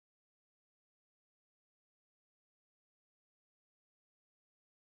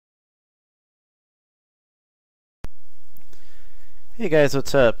Hey guys,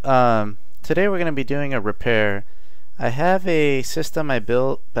 what's up? Today we're going to be doing a repair. I have a system I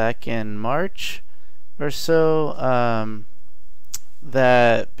built back in March or so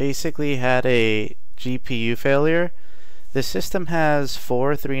that basically had a GPU failure. The system has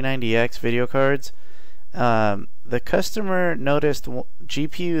four 390X video cards. The customer noticed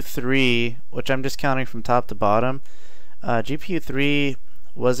GPU 3, which I'm just counting from top to bottom. GPU 3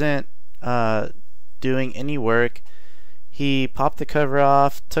 wasn't doing any work. He popped the cover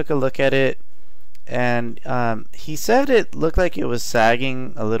off, took a look at it, and he said it looked like it was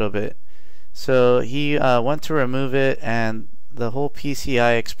sagging a little bit. So he went to remove it, and the whole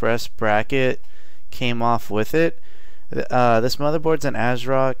PCI Express bracket came off with it. This motherboard's an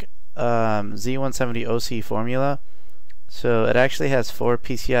Asrock Z170 OC formula, so it actually has 4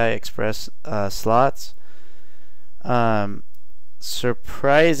 PCI Express slots.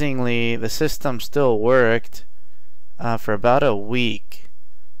 Surprisingly, the system still worked for about a week,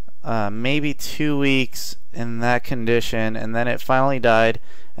 maybe 2 weeks in that condition, and then it finally died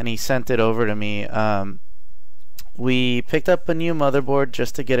and he sent it over to me. We picked up a new motherboard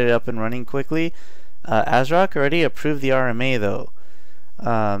just to get it up and running quickly. Asrock already approved the RMA though,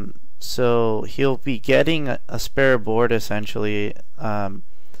 so he'll be getting a spare board essentially.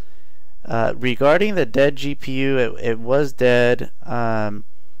 Regarding the dead GPU, it was dead.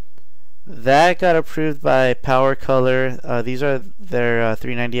 That got approved by Powercolor. These are their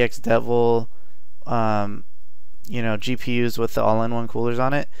 390X Devil GPUs with the all-in-one coolers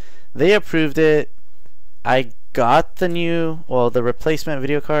on it. They approved it. I got the replacement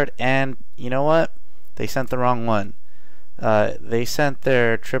video card, and you know what? They sent the wrong one. They sent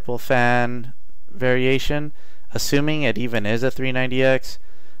their triple fan variation, assuming it even is a 390X.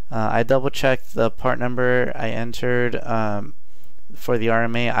 I double checked the part number I entered for the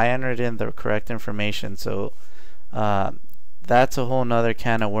RMA. I entered in the correct information, so that's a whole nother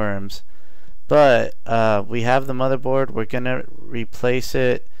can of worms. But we have the motherboard. We're gonna replace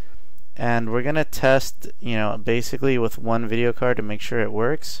it, and we're gonna test, basically with one video card to make sure it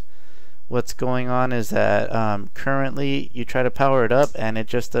works. What's going on is that currently you try to power it up and it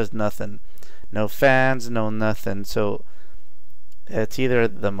just does nothing. No fans, no nothing. So it's either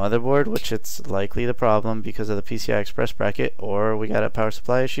the motherboard, which it's likely the problem because of the PCI Express bracket, or we got a power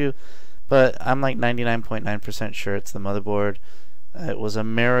supply issue. But I'm like 99.9% sure it's the motherboard. It was a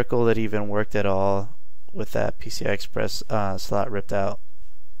miracle that even worked at all with that PCI Express slot ripped out.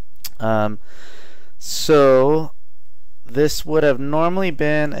 So this would have normally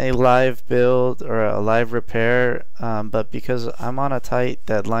been a live build or a live repair, but because I'm on a tight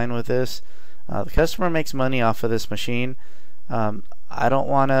deadline with this, the customer makes money off of this machine. I don't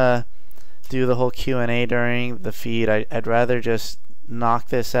want to do the whole Q&A during the feed. I'd rather just knock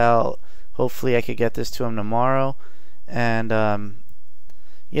this out. Hopefully I could get this to him tomorrow. And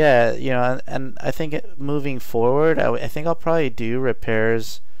yeah, and I think moving forward, I think I'll probably do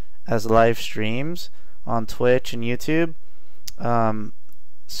repairs as live streams on Twitch and YouTube.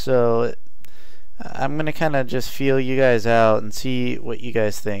 So I'm going to kind of just feel you guys out and see what you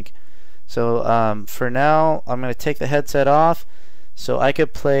guys think. So for now, I'm going to take the headset off so I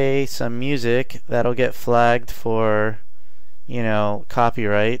could play some music that'll get flagged for,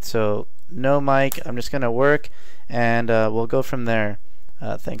 copyright. So no mic, I'm just going to work, and we'll go from there.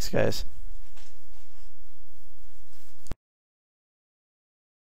 Thanks, guys.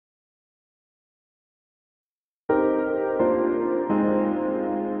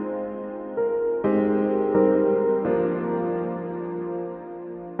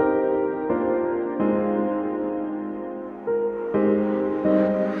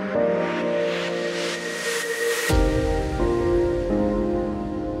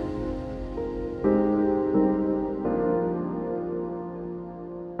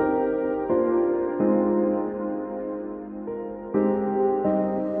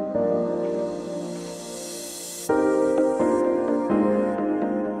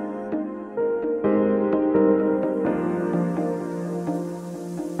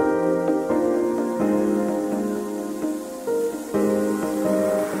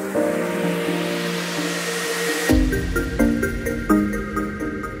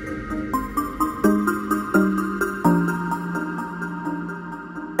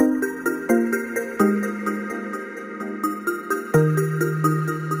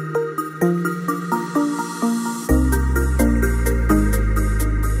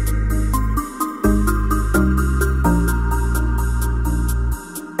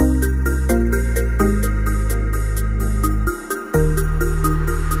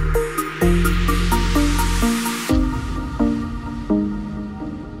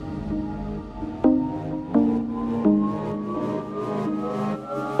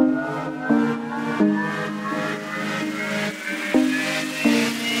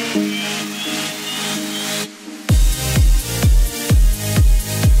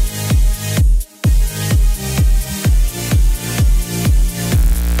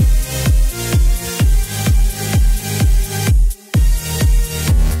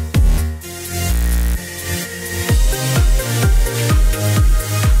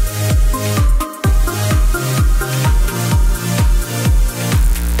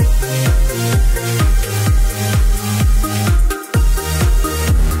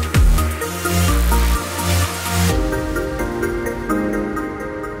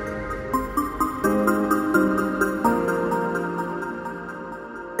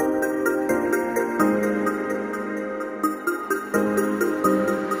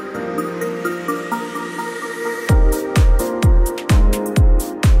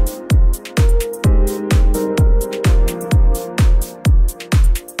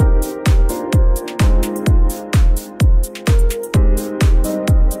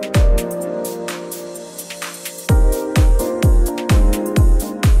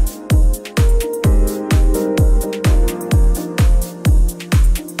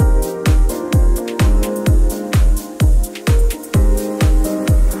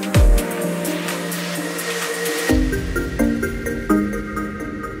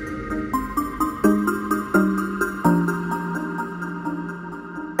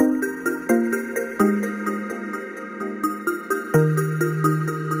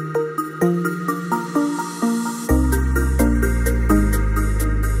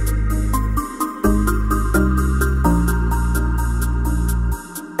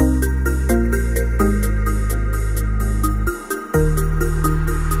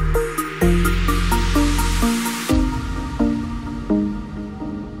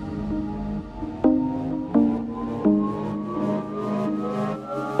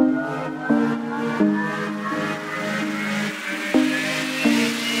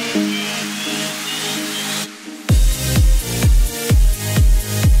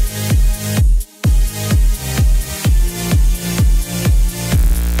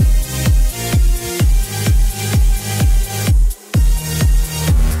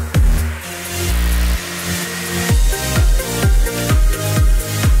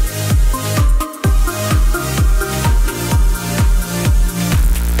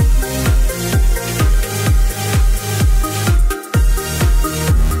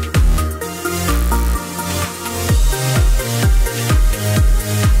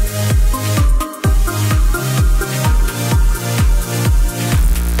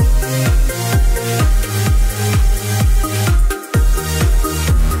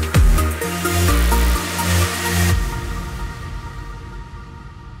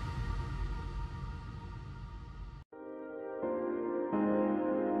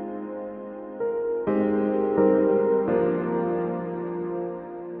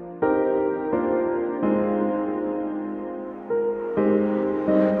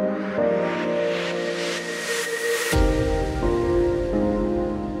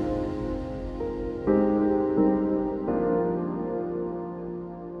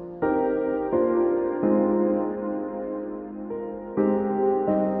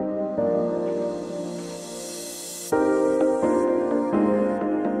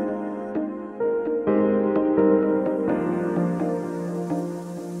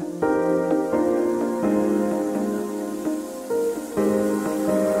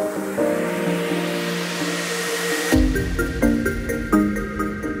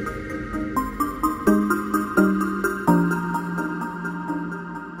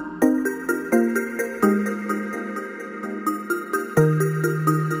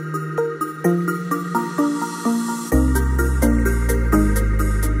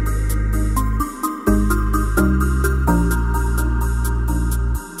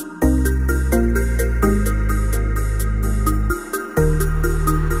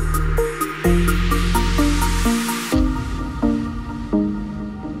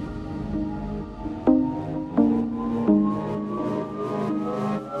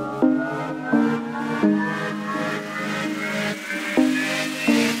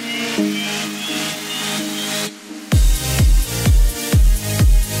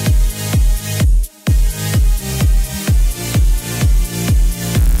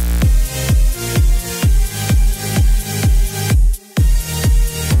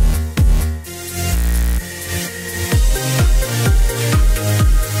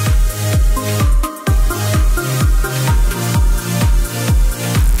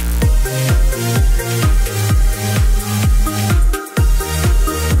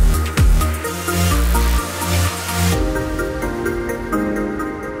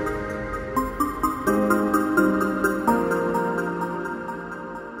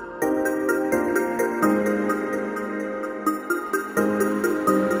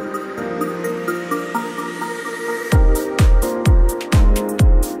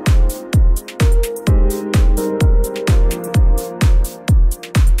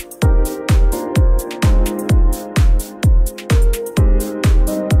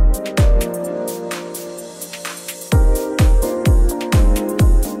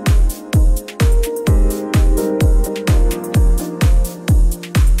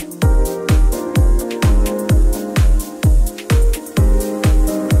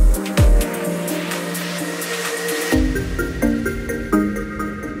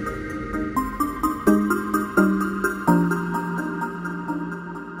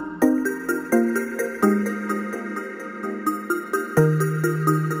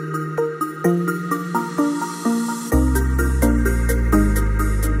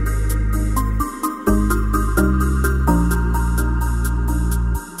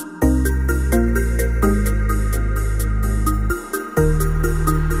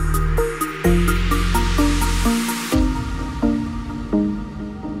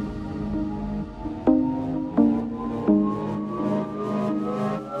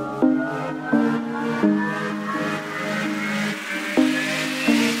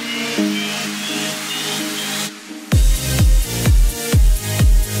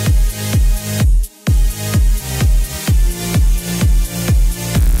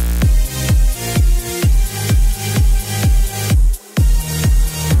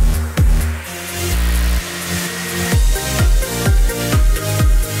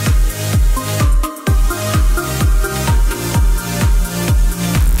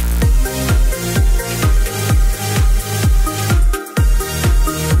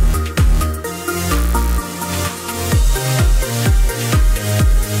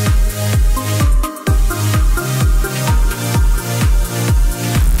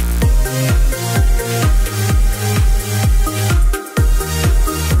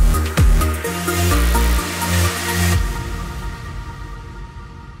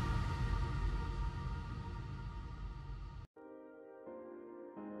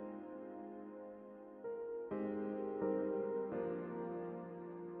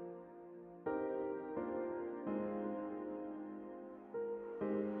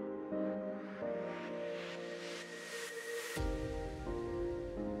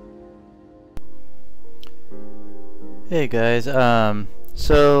 Hey guys,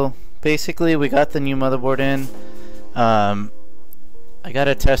 so basically we got the new motherboard in. I got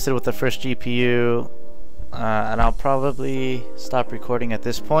it tested with the first GPU, and I'll probably stop recording at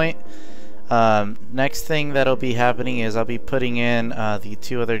this point. Next thing that'll be happening is I'll be putting in the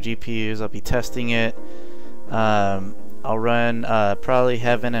two other GPUs. I'll be testing it. I'll run probably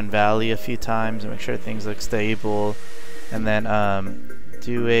Heaven and Valley a few times and make sure things look stable, and then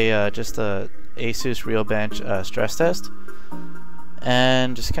do a just a Asus Realbench stress test,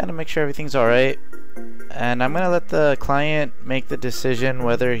 and just kind of make sure everything's alright. And I'm gonna let the client make the decision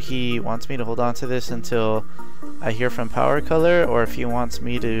whether he wants me to hold on to this until I hear from Powercolor, or if he wants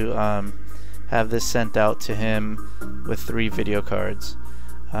me to have this sent out to him with 3 video cards.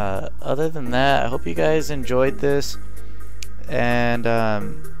 Other than that, I hope you guys enjoyed this, and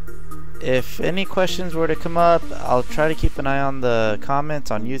if any questions were to come up, I'll try to keep an eye on the comments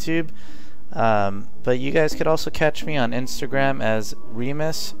on YouTube. But you guys could also catch me on Instagram as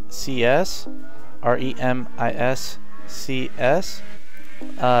Remis CS, REMIS CS.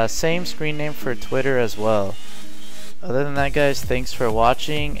 Same screen name for Twitter as well. Other than that, guys, thanks for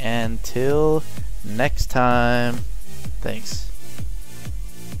watching, and till next time, thanks.